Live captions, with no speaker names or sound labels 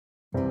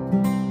Hi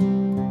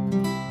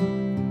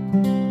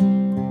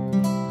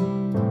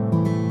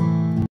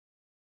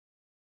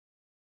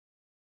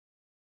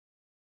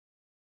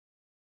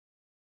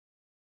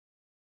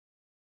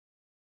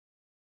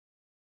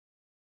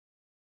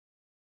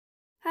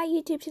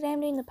YouTube, today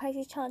I'm doing the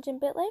Pisces challenge in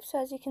Bitlife.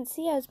 So as you can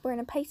see, I was born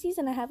in Pisces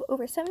and I have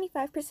over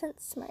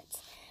 75%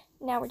 smarts.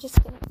 Now we're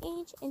just going to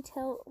age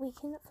until we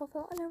can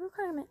fulfill a new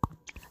requirement.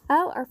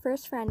 Oh, our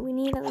first friend. We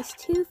need at least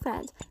 2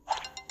 friends.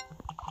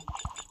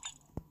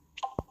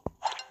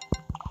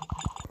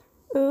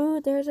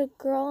 Ooh, there's a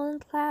girl in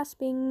class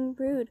being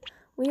rude.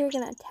 We are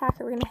going to attack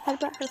her. We're going to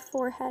headbutt her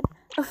forehead.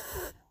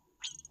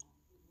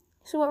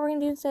 So what we're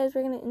going to do instead is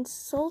we're going to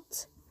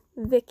insult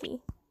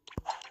Vicky.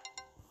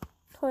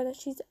 Tell her that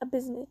she's a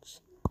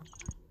biznitch.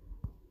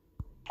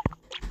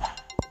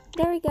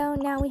 There we go.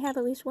 Now we have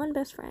at least one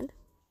best friend.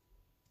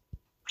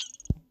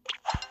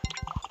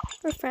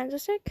 We're friends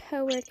with our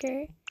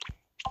coworker.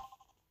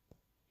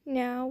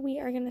 Now we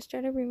are going to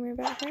start a rumor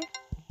about her.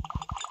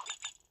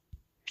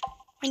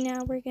 And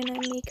now we're going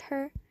to make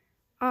her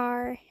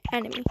our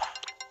enemy.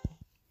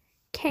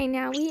 Okay,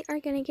 now we are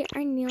going to get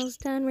our nails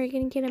done. We're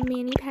going to get a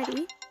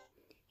mani-pedi.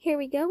 Here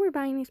we go. We're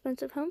buying an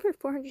expensive home for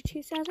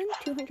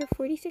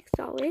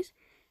 $402,246.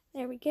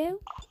 There we go.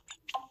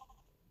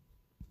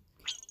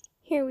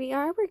 Here we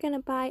are. We're going to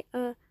buy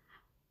a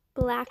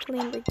black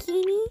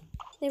Lamborghini.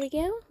 There we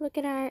go. Look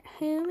at our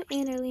home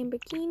and our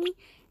Lamborghini.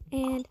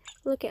 And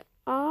look at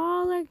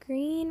all our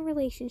green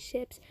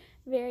relationships.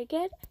 Very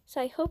good. So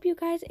I hope you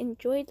guys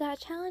enjoyed that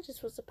challenge.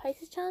 This was the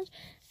Pisces challenge.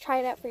 Try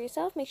it out for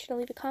yourself. Make sure to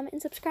leave a comment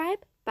and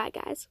subscribe. Bye,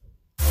 guys.